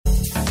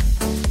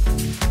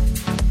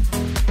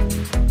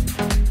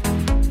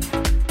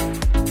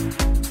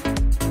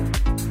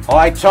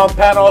Hi, Tom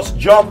Panos,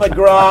 John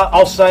McGrath.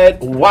 I'll say it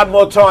one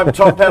more time.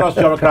 Tom Panos,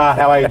 John McGrath.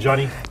 How are you,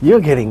 Johnny? You're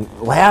getting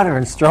louder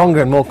and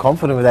stronger and more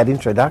confident with that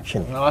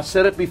introduction. Well, I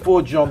said it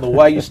before, John. The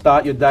way you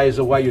start your day is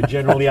the way you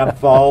generally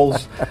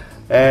unfolds.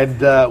 And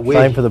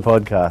same for the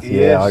podcast. Yes.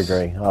 Yeah, I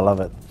agree. I love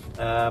it.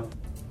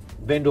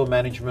 Vendor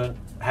management,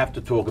 have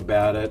to talk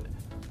about it.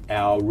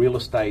 Our real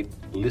estate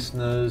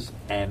listeners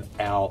and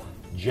our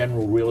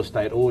general real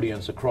estate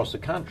audience across the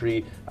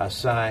country are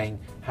saying,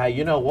 hey,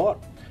 you know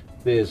what?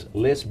 There's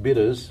less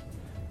bidders,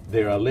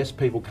 there are less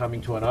people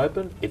coming to an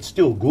open. It's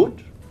still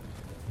good,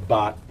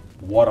 but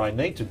what I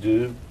need to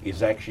do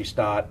is actually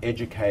start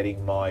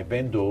educating my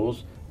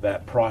vendors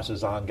that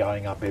prices aren't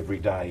going up every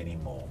day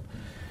anymore.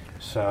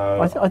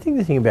 So I think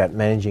the thing about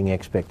managing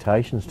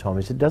expectations, Tom,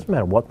 is it doesn't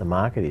matter what the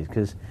market is,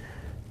 because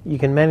you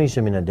can manage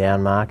them in a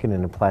down market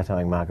and a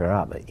plateauing market or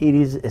up. It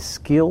is a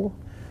skill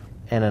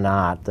and an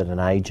art that an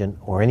agent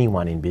or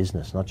anyone in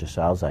business, not just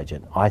sales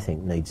agent, I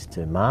think needs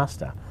to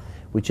master,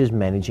 which is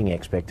managing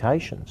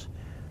expectations.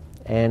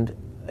 And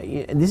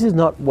this is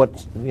not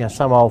what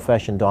some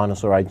old-fashioned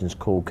dinosaur agents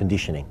call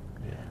conditioning.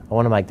 Yeah. I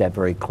want to make that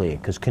very clear,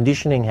 because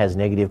conditioning has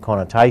negative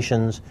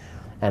connotations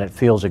and it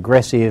feels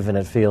aggressive and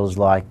it feels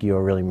like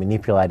you're really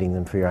manipulating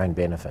them for your own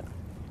benefit.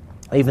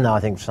 Even though I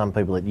think some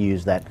people that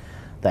use that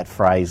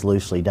phrase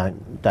loosely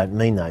don't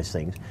mean those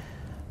things.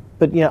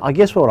 But I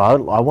guess what I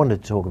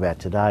wanted to talk about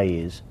today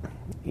is,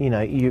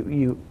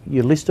 you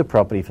list a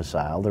property for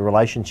sale, the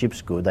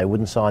relationship's good, they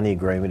wouldn't sign the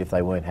agreement if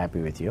they weren't happy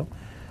with you.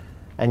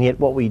 And yet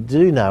what we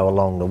do know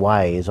along the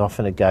way is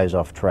often it goes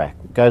off track.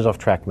 Goes off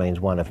track means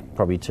one of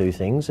probably two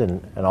things,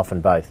 and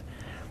often both.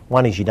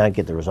 One is you don't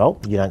get the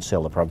result, you don't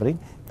sell the property.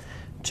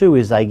 Two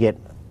is they get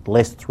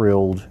less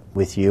thrilled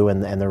with you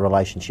and the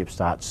relationship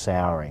starts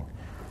souring.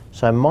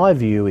 So my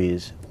view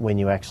is when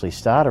you actually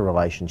start a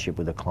relationship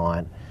with a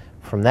client,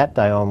 from that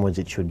day onwards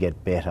it should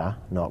get better,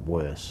 not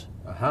worse.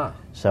 Uh-huh.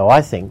 So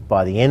I think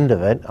by the end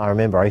of it, I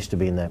remember I used to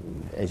be in the,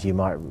 as you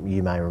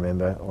may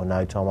remember or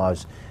know, Tom, I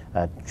was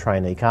a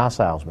trainee car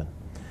salesman.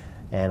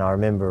 And I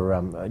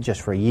remember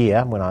just for a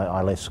year when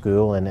I left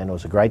school, and it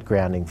was a great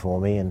grounding for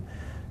me, and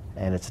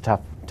it's a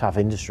tough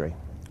industry.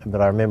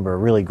 But I remember a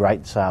really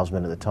great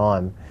salesman at the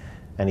time,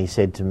 and he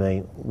said to me,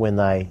 when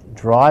they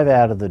drive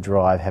out of the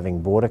drive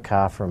having bought a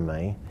car from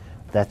me,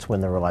 that's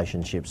when the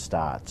relationship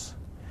starts.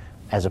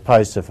 As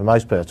opposed to, for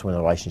most persons, when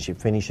the relationship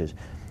finishes.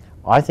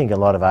 I think a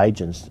lot of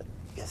agents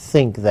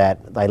think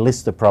that they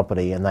list the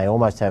property and they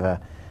almost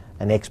have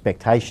an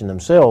expectation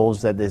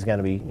themselves that there's going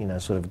to be,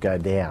 sort of go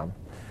down.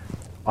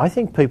 I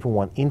think people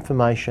want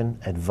information,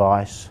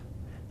 advice,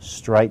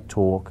 straight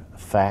talk,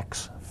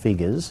 facts,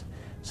 figures,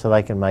 so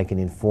they can make an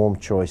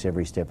informed choice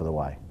every step of the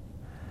way.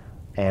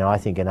 And I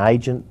think an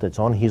agent that's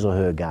on his or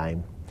her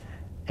game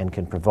and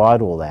can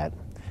provide all that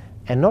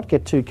and not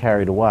get too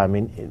carried away. I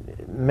mean,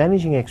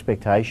 managing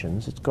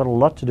expectations, it's got a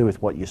lot to do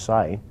with what you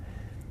say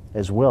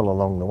as well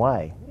along the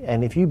way.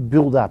 And if you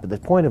build up at the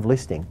point of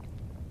listing,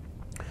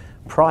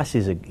 price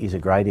is a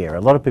great area. A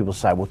lot of people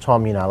say, well,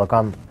 Tom, look,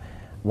 I'm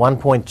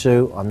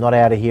 1.2, I'm not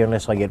out of here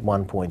unless I get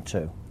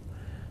 1.2.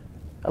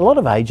 A lot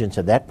of agents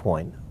at that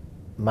point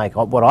make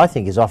what I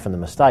think is often the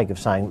mistake of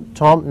saying,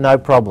 Tom, no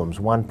problems,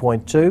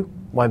 1.2,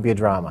 won't be a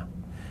drama.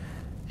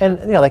 And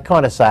they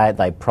kind of say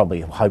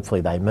it,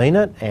 hopefully they mean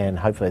it, and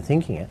hopefully they're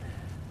thinking it.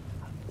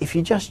 If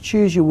you just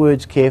choose your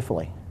words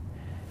carefully,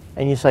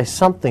 and you say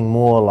something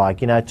more like,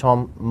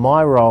 Tom,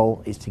 my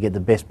role is to get the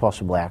best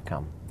possible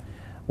outcome.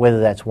 Whether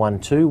that's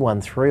 1.2,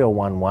 1.3 or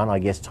 1.1, I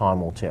guess time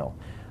will tell.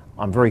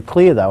 I'm very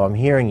clear though, I'm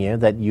hearing you,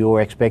 that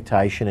your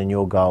expectation and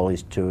your goal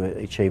is to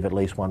achieve at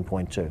least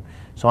 1.2.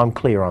 So I'm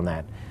clear on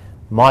that.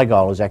 My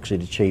goal is actually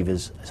to achieve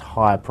as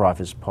high a price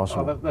as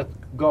possible.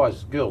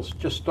 Guys, girls,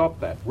 just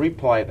stop that.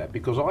 Replay that,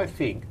 because I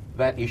think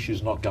that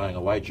issue's not going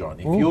away, John.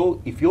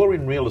 If you're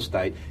in real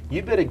estate,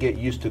 you better get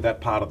used to that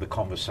part of the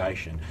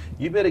conversation.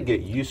 You better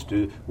get used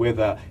to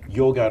whether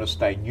you're going to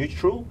stay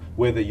neutral,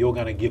 whether you're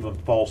going to give them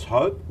false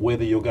hope,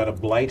 whether you're going to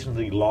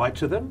blatantly lie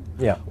to them,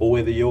 or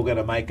whether you're going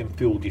to make them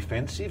feel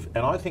defensive.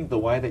 And I think the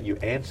way that you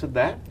answered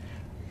that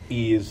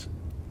is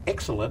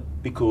excellent,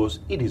 because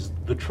it is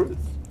the truth.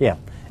 Yeah.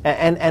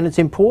 And it's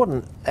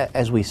important,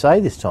 as we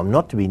say this, Tom,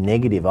 not to be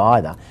negative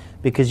either,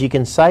 because you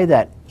can say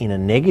that in a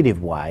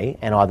negative way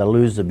and either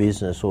lose the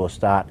business or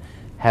start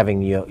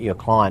having your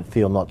client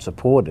feel not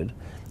supported.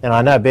 And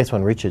I know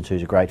Bethwyn Richards,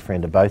 who's a great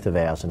friend of both of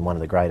ours and one of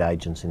the great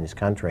agents in this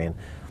country, and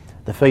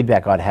the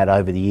feedback I'd had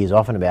over the years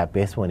often about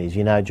Bethwyn is,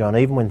 John,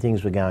 even when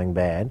things were going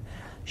bad,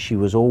 she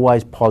was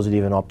always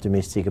positive and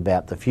optimistic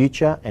about the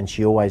future, and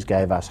she always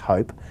gave us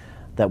hope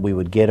that we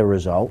would get a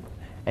result.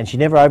 And she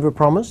never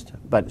overpromised,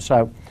 but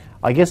so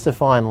I guess the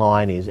fine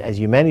line is, as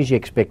you manage your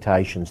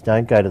expectations,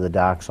 don't go to the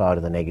dark side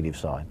or the negative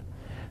side.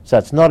 So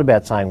it's not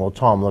about saying, well,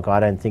 Tom, look, I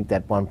don't think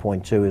that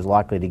 1.2 is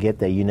likely to get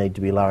there. You need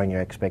to be lowering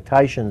your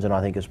expectations, and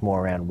I think it's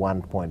more around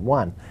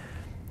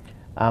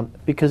 1.1.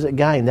 Because,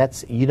 again,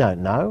 that's you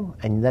don't know,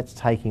 and that's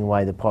taking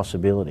away the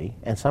possibility,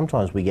 and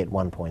sometimes we get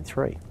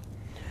 1.3.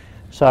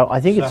 So I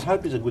think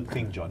hope is a good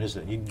thing, John,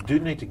 isn't it? You do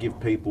need to give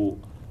people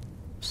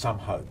some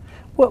hope.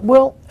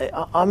 Well,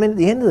 I mean, at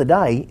the end of the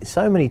day,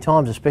 so many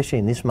times, especially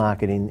in this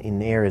market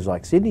in areas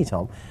like Sydney,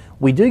 Tom,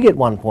 we do get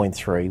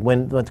 1.3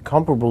 when the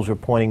comparables are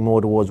pointing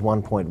more towards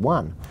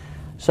 1.1.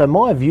 So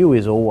my view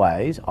is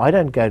always, I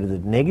don't go to the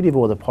negative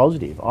or the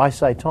positive. I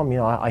say, Tom,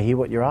 I hear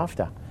what you're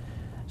after.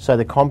 So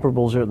the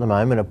comparables at the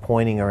moment are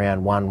pointing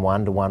around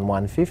 1.1 to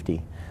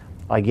 1.150.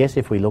 I guess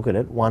if we look at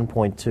it,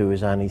 1.2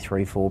 is only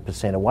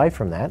 3-4% away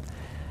from that,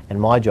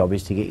 and my job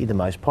is to get you the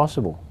most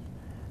possible.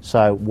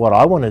 So what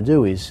I want to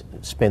do is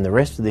spend the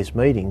rest of this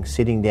meeting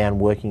sitting down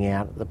working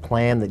out the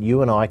plan that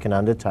you and I can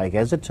undertake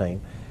as a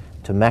team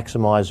to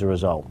maximise the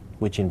result,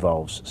 which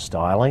involves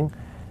styling,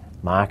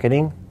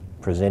 marketing,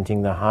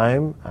 presenting the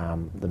home,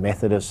 the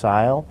method of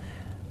sale.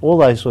 All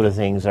those sort of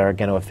things are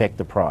going to affect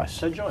the price.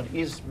 So John,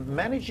 is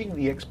managing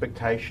the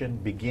expectation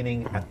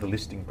beginning at the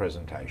listing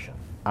presentation?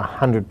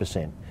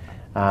 100%.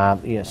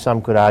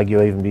 Some could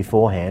argue even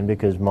beforehand,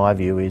 because my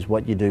view is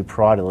what you do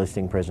prior to the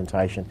listing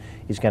presentation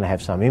is going to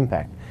have some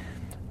impact.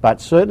 But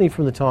certainly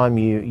from the time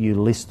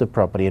you list the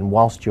property and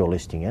whilst you're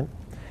listing it,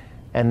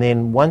 and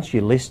then once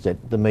you list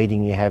it, the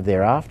meeting you have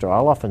thereafter,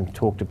 I'll often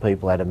talk to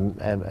people at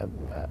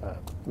an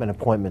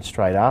appointment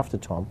straight after,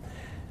 Tom,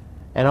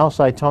 and I'll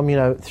say, Tom,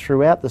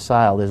 throughout the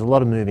sale there's a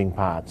lot of moving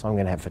parts. I'm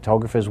going to have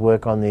photographers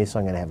work on this,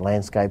 I'm going to have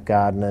landscape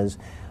gardeners,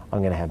 I'm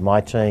going to have my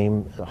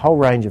team, a whole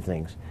range of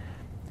things.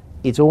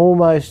 It's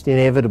almost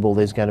inevitable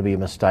there's going to be a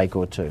mistake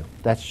or two.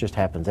 That just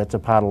happens. That's a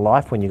part of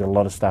life when you've got a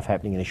lot of stuff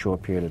happening in a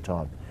short period of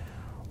time.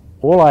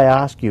 All I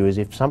ask you is,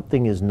 if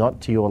something is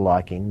not to your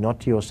liking, not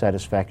to your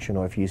satisfaction,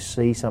 or if you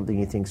see something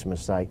you think's a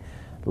mistake,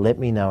 let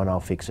me know and I'll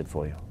fix it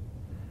for you.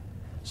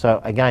 So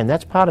again,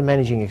 that's part of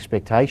managing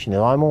expectation.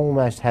 I'm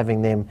almost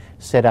having them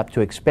set up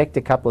to expect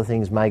a couple of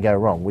things may go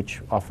wrong,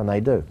 which often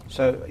they do.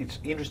 So it's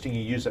interesting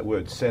you use that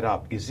word, set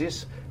up. Is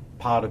this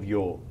part of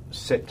your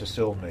set to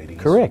sell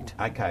meetings? Correct.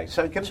 Okay,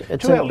 so to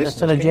our listeners,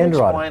 it's an agenda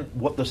can you explain item.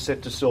 what the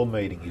set to sell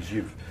meeting is?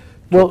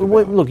 Well,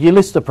 look, you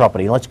list the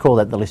property. Let's call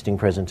that the listing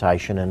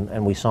presentation,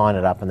 and we sign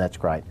it up, and that's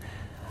great.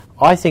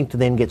 I think to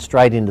then get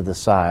straight into the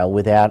sale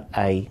without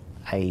a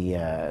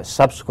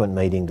subsequent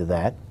meeting to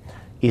that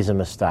is a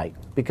mistake,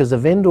 because the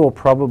vendor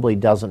probably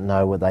doesn't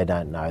know what they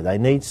don't know. They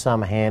need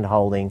some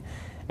hand-holding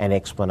and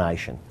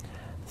explanation.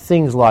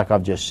 Things like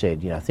I've just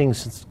said,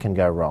 things can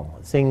go wrong.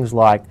 Things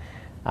like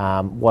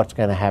what's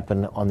going to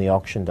happen on the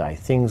auction day.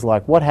 Things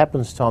like what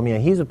happens, Tom,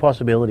 here's a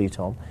possibility,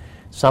 Tom.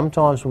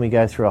 Sometimes when we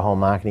go through a whole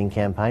marketing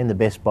campaign, the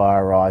best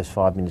buyer arrives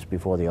 5 minutes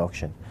before the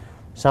auction.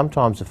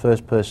 Sometimes the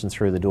first person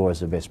through the door is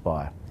the best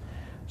buyer.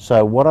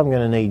 So what I'm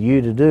going to need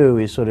you to do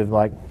is sort of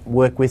like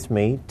work with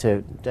me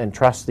and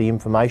trust the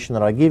information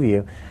that I give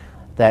you,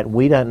 that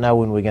we don't know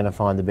when we're going to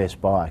find the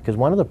best buyer. Because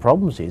one of the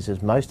problems is,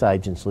 as most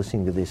agents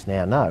listening to this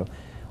now know,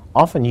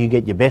 often you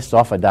get your best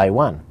offer day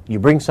one. You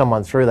bring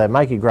someone through, they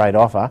make a great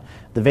offer.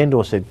 The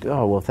vendor said,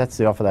 oh, well, if that's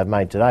the offer they've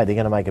made today, they're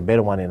going to make a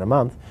better one in a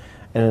month.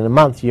 And in a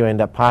month you end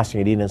up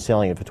passing it in and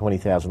selling it for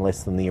 $20,000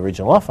 less than the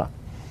original offer.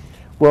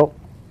 Well,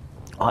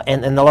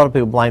 and a lot of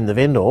people blame the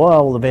vendor. Oh,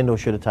 well, the vendor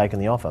should have taken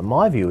the offer.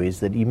 My view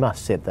is that you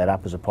must set that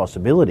up as a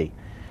possibility.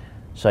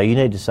 So you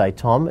need to say,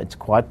 Tom, it's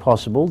quite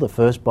possible the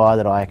first buyer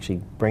that I actually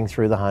bring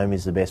through the home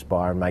is the best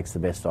buyer and makes the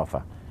best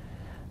offer.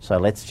 So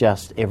let's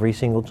just, every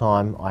single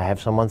time I have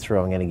someone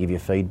through, I'm going to give you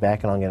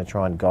feedback and I'm going to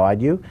try and guide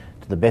you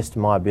to the best of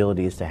my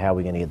ability as to how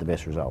we're going to get the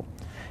best result.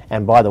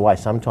 And by the way,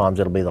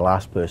 sometimes it'll be the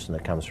last person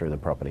that comes through the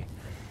property.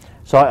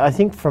 So I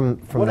think from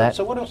that...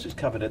 So what else is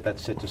covered at that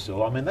set to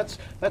sell? I mean, that's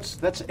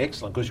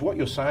excellent, because what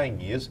you're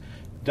saying is,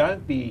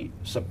 don't be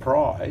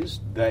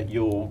surprised that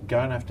you're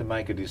going to have to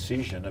make a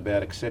decision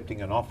about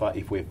accepting an offer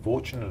if we're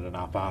fortunate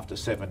enough after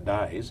 7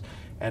 days,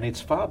 and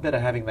it's far better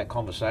having that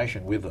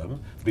conversation with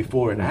them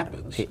before it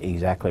happens.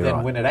 Exactly than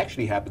right. when it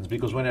actually happens,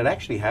 because when it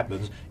actually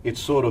happens,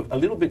 it's sort of a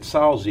little bit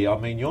salesy. I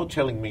mean, you're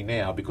telling me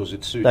now because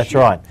it suits That's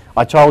you. right.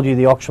 I told you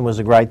the auction was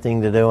a great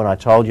thing to do, and I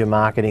told you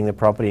marketing the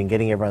property and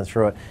getting everyone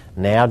through it.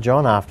 Now,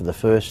 John, after the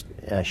first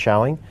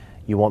showing,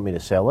 you want me to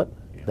sell it?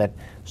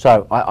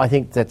 So I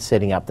think that's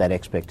setting up that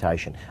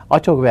expectation. I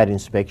talk about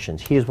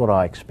inspections. Here's what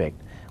I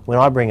expect. When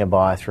I bring a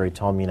buyer through,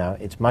 Tom,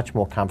 it's much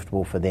more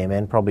comfortable for them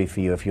and probably for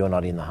you if you're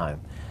not in the home.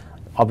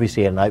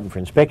 Obviously at an open for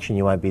inspection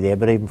you won't be there,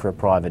 but even for a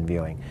private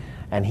viewing.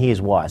 And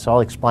here's why. So I'll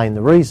explain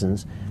the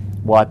reasons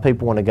why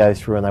people want to go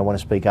through and they want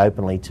to speak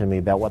openly to me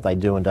about what they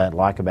do and don't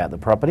like about the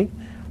property.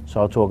 So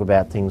I'll talk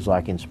about things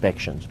like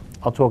inspections.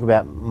 I'll talk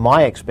about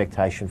my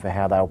expectation for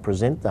how they'll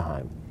present the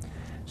home.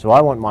 So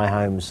I want my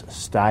homes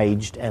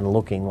staged and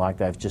looking like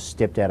they've just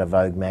stepped out of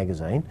Vogue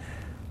magazine.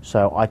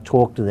 So I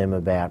talk to them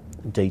about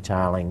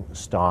detailing,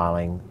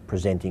 styling,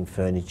 presenting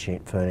furniture,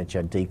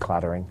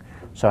 decluttering.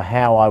 So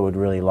how I would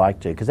really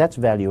like to, because that's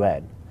value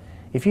add.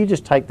 If you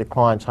just take the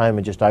client's home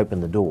and just open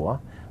the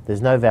door,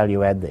 there's no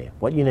value add there.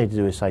 What you need to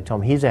do is say,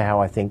 Tom, here's how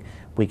I think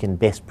we can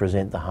best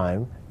present the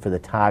home for the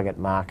target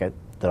market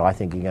that I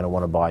think you're going to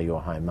want to buy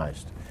your home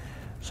most.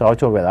 So I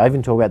talk about that. I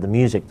even talk about the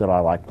music that I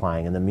like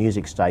playing and the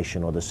music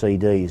station or the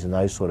CDs and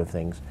those sort of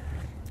things.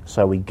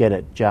 So we get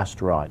it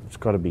just right. It's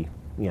got to be,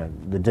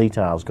 the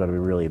detail's got to be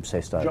really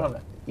obsessed over.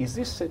 John, is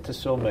this set to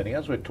sell meeting,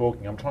 as we're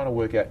talking, I'm trying to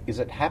work out, is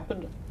it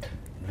happened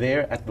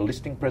there at the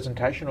listing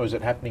presentation, or is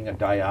it happening a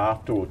day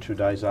after or 2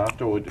 days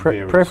after? Or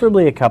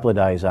preferably a couple of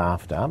days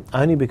after,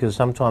 only because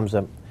sometimes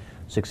a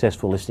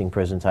successful listing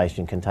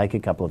presentation can take a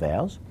couple of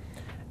hours.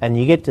 And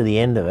you get to the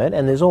end of it,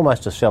 and there's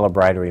almost a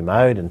celebratory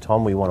mode, and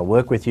Tom, we want to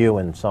work with you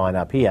and sign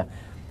up here.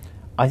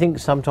 I think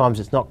sometimes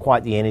it's not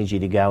quite the energy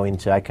to go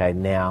into, okay,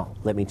 now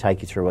let me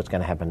take you through what's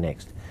going to happen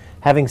next.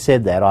 Having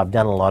said that, I've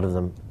done a lot of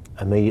them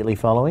immediately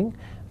following,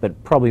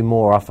 but probably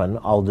more often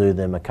I'll do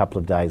them a couple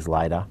of days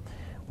later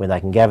when they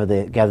can gather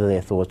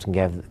their thoughts and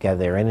gather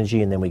their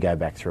energy, and then we go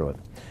back through it.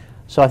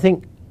 So I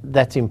think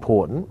that's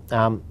important.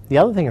 The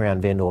other thing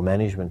around vendor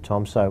management,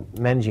 Tom, so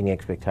managing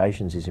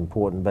expectations is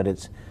important, but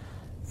it's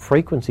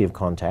frequency of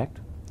contact.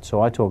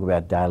 So I talk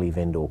about daily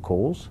vendor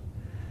calls,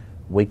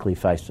 weekly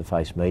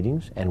face-to-face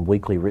meetings, and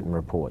weekly written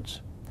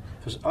reports.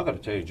 I've got to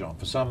tell you, John,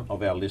 for some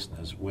of our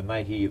listeners, when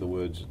they hear the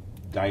words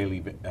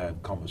daily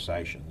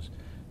conversations,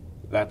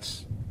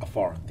 that's a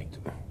foreign thing to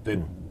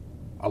them.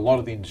 A lot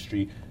of the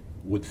industry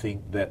would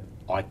think that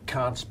I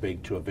can't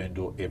speak to a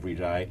vendor every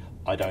day.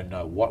 I don't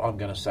know what I'm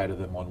going to say to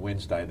them on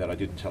Wednesday that I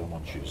didn't tell them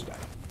on Tuesday.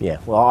 Yeah,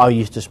 well, I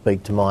used to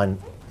speak to mine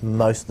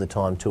most of the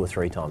time 2 or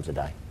 3 times a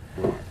day.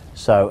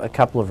 So a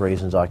couple of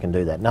reasons I can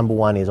do that. Number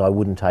one is I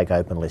wouldn't take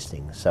open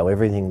listings. So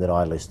everything that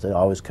I listed,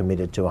 I was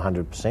committed to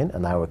 100%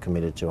 and they were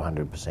committed to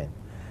 100%.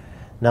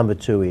 Number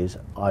two is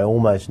I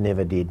almost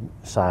never did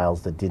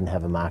sales that didn't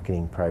have a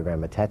marketing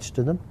program attached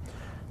to them.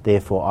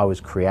 Therefore, I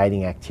was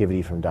creating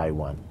activity from day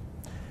one.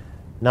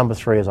 Number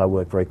three is I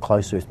work very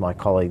closely with my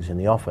colleagues in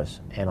the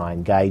office, and I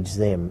engage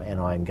them and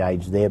I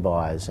engage their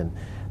buyers, and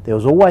there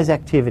was always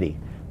activity.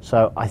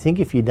 So I think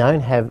if you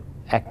don't have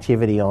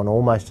activity on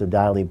almost a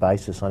daily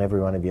basis on every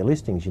one of your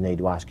listings, you need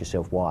to ask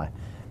yourself why.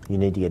 You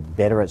need to get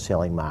better at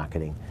selling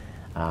marketing.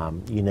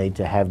 You need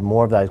to have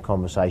more of those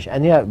conversations.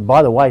 And yeah,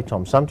 by the way,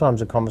 Tom,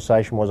 sometimes the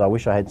conversation was, I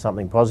wish I had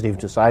something positive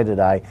to say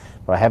today,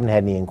 but I haven't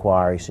had any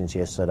inquiry since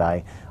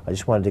yesterday. I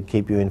just wanted to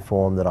keep you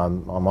informed that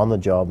I'm on the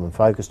job and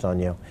focused on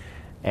you,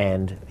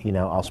 and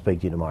I'll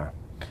speak to you tomorrow.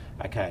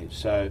 Okay,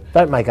 so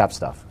don't make up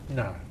stuff.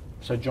 No.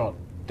 So John,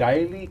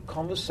 daily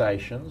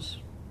conversations,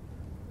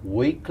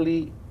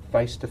 weekly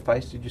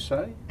face-to-face, did you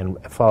say? And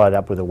followed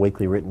up with a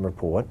weekly written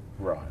report.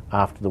 Right.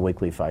 After the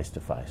weekly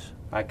face-to-face.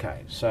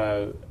 Okay,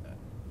 so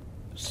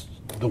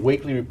the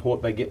weekly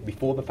report they get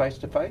before the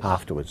face-to-face?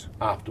 Afterwards.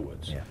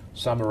 Yeah.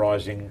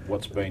 Summarising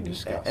what's been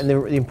discussed. And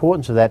the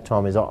importance of that,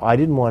 Tom, is I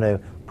didn't want to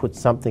put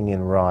something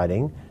in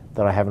writing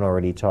that I haven't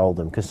already told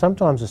them, because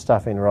sometimes the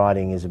stuff in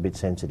writing is a bit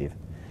sensitive.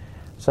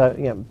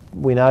 So,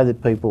 we know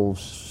that people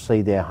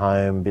see their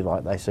home a bit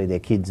like they see their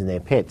kids and their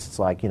pets. It's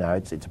like,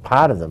 it's a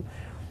part of them.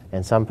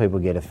 And some people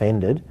get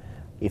offended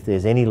if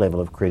there's any level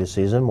of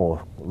criticism,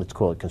 or let's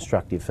call it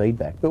constructive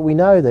feedback. But we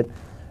know that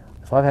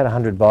if I've had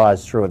 100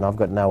 buyers through it and I've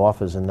got no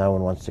offers and no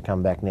one wants to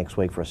come back next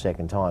week for a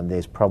second time,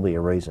 there's probably a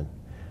reason.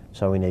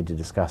 So we need to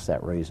discuss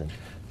that reason.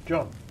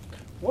 John,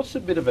 what's a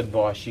bit of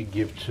advice you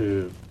give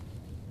to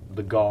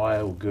the guy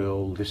or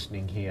girl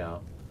listening here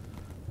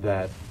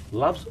that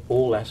loves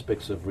all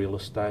aspects of real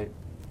estate,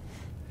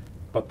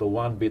 but the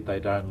one bit they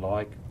don't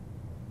like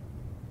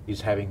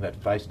is having that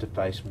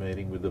face-to-face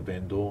meeting with the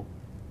vendor,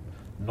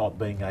 not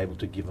being able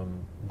to give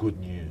them good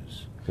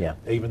news? Yeah.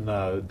 Even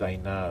though they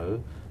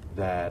know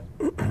that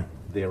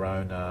their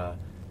owner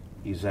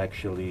is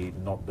actually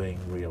not being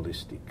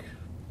realistic.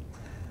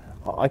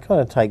 I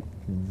kind of take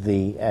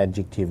the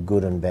adjective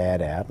good and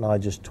bad out, and I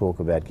just talk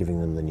about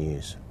giving them the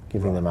news,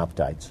 giving them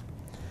updates.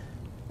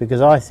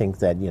 Because I think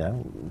that,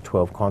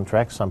 12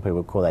 contracts, some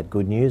people call that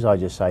good news. I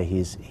just say,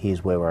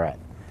 here's where we're at.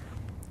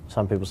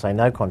 Some people say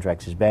no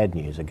contracts is bad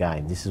news.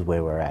 Again, this is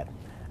where we're at.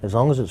 As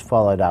long as it's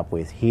followed up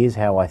with, here's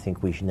how I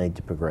think we should need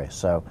to progress.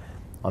 So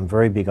I'm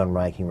very big on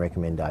making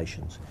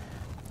recommendations.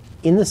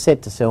 In the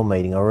set to sell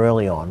meeting or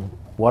early on,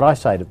 what I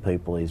say to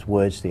people is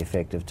words to the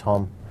effect of,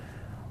 Tom,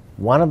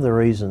 one of the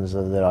reasons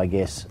that I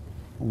guess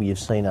you've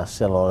seen us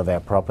sell a lot of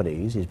our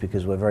properties is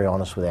because we're very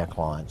honest with our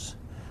clients.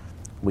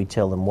 We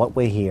tell them what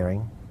we're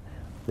hearing.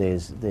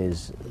 There's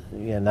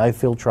no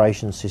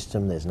filtration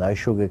system. There's no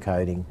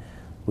sugarcoating.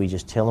 We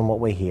just tell them what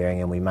we're hearing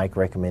and we make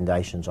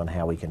recommendations on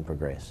how we can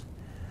progress.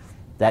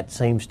 That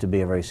seems to be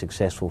a very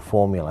successful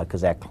formula,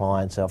 because our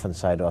clients often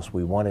say to us,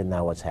 we want to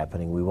know what's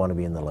happening, we want to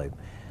be in the loop.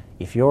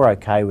 If you're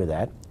okay with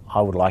that,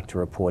 I would like to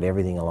report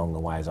everything along the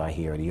way as I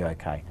hear it. Are you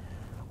okay?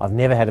 I've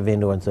never had a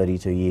vendor in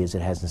 32 years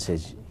that hasn't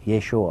said,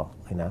 yeah, sure,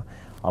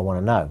 I want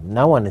to know.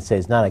 No one that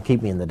says, no,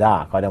 keep me in the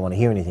dark, I don't want to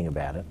hear anything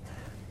about it.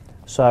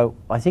 So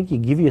I think you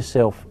give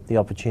yourself the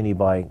opportunity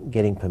by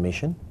getting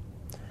permission,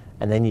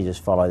 and then you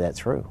just follow that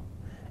through.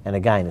 And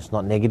again, it's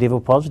not negative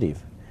or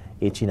positive.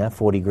 It's,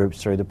 40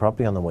 groups through the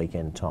property on the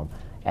weekend, Tom.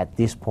 At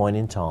this point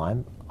in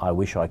time, I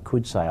wish I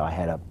could say I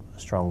had a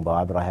strong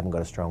buyer, but I haven't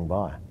got a strong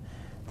buyer.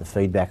 The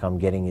feedback I'm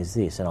getting is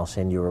this, and I'll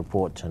send you a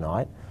report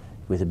tonight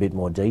with a bit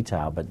more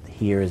detail, but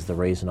here is the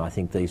reason I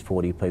think these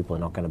 40 people are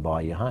not going to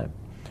buy your home.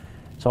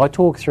 So I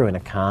talk through in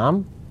a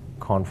calm,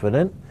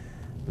 confident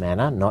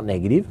manner, not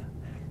negative,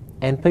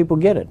 and people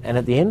get it. And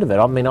at the end of it,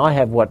 I mean, I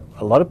have what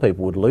a lot of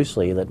people would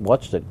loosely that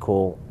watched it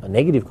call a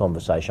negative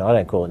conversation. I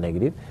don't call it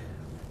negative.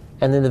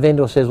 And then the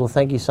vendor says, well,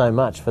 thank you so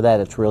much for that.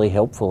 It's really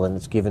helpful and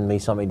it's given me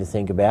something to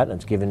think about and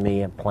it's given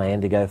me a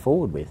plan to go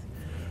forward with.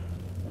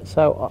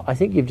 So I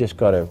think you've just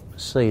got to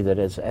see that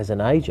as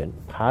an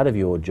agent, part of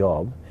your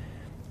job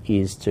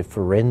is to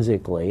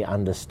forensically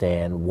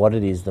understand what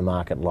it is the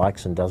market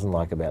likes and doesn't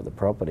like about the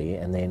property,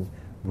 and then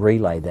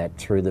relay that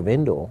through the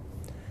vendor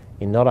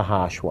in not a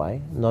harsh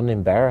way, not an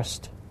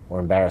embarrassed or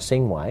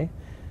embarrassing way,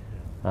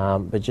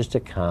 but just a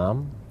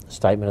calm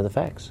statement of the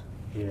facts.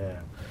 Yeah.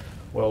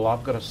 Well,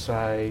 I've got to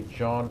say,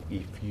 John,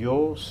 if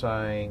you're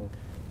saying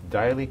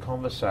daily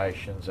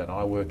conversations, and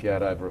I work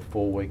out over a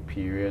 4-week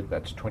period,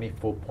 that's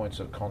 24 points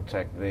of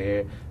contact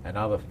there,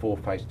 another 4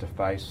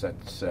 face-to-face,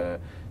 that's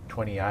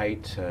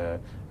 28,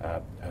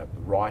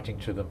 writing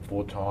to them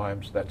 4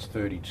 times, that's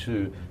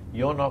 32.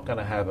 You're not going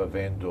to have a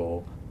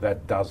vendor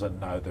that doesn't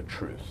know the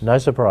truth. No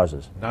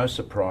surprises. No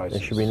surprises.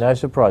 There should be no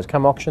surprise.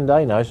 Come auction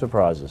day, no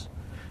surprises.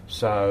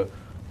 So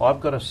I've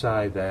got to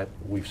say that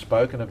we've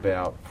spoken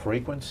about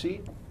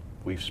frequency,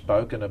 we've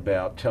spoken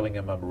about telling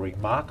them a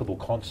remarkable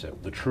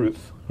concept, the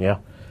truth. Yeah.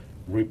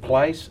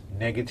 Replace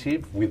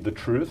negative with the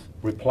truth,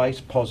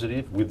 replace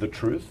positive with the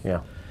truth.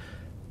 Yeah.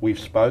 We've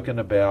spoken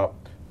about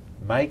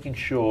making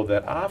sure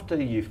that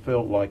after you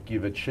felt like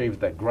you've achieved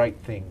that great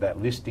thing,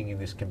 that listing in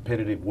this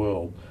competitive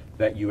world,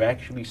 that you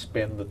actually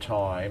spend the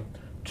time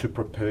to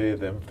prepare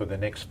them for the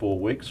next 4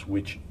 weeks,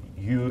 which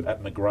you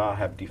at McGrath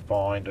have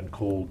defined and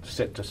called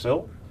set to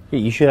sell. Yeah,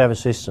 you should have a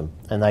system,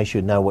 and they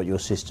should know what your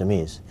system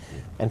is.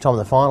 And Tom,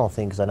 the final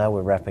thing, because I know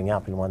we're wrapping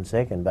up in 1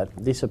 second, but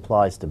this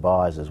applies to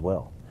buyers as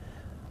well.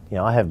 You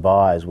know, I have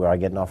buyers where I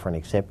get an offer and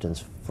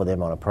acceptance for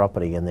them on a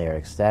property and they're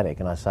ecstatic,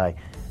 and I say,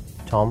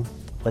 Tom,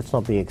 let's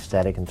not be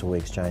ecstatic until we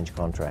exchange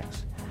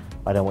contracts.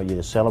 I don't want you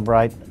to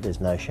celebrate. There's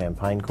no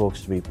champagne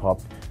corks to be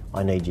popped.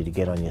 I need you to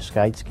get on your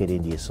skates, get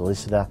into your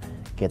solicitor,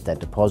 get that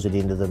deposit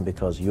into them,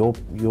 because your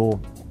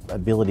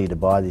ability to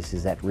buy this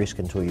is at risk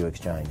until you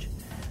exchange.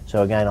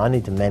 So again, I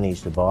need to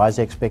manage the buyer's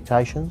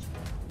expectations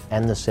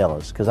and the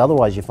sellers, because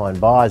otherwise you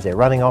find buyers, they're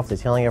running off, they're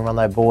telling everyone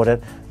they bought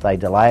it, they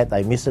delay it,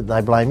 they miss it, and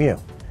they blame you.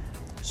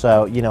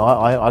 So, you know,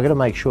 I've got to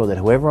make sure that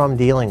whoever I'm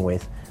dealing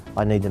with,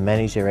 I need to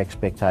manage their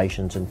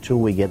expectations until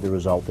we get the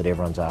result that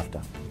everyone's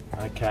after.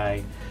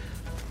 Okay.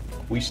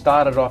 We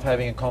started off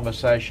having a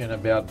conversation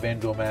about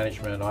vendor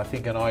management. I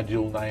think an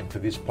ideal name for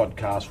this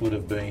podcast would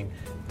have been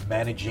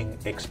Managing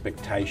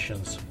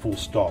Expectations, full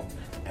stop.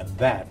 And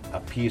that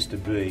appears to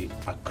be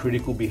a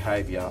critical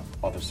behaviour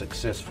of a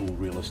successful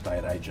real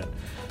estate agent.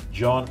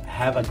 John,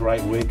 have a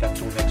great week.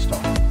 Until next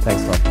time.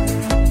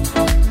 Thanks,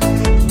 Tom.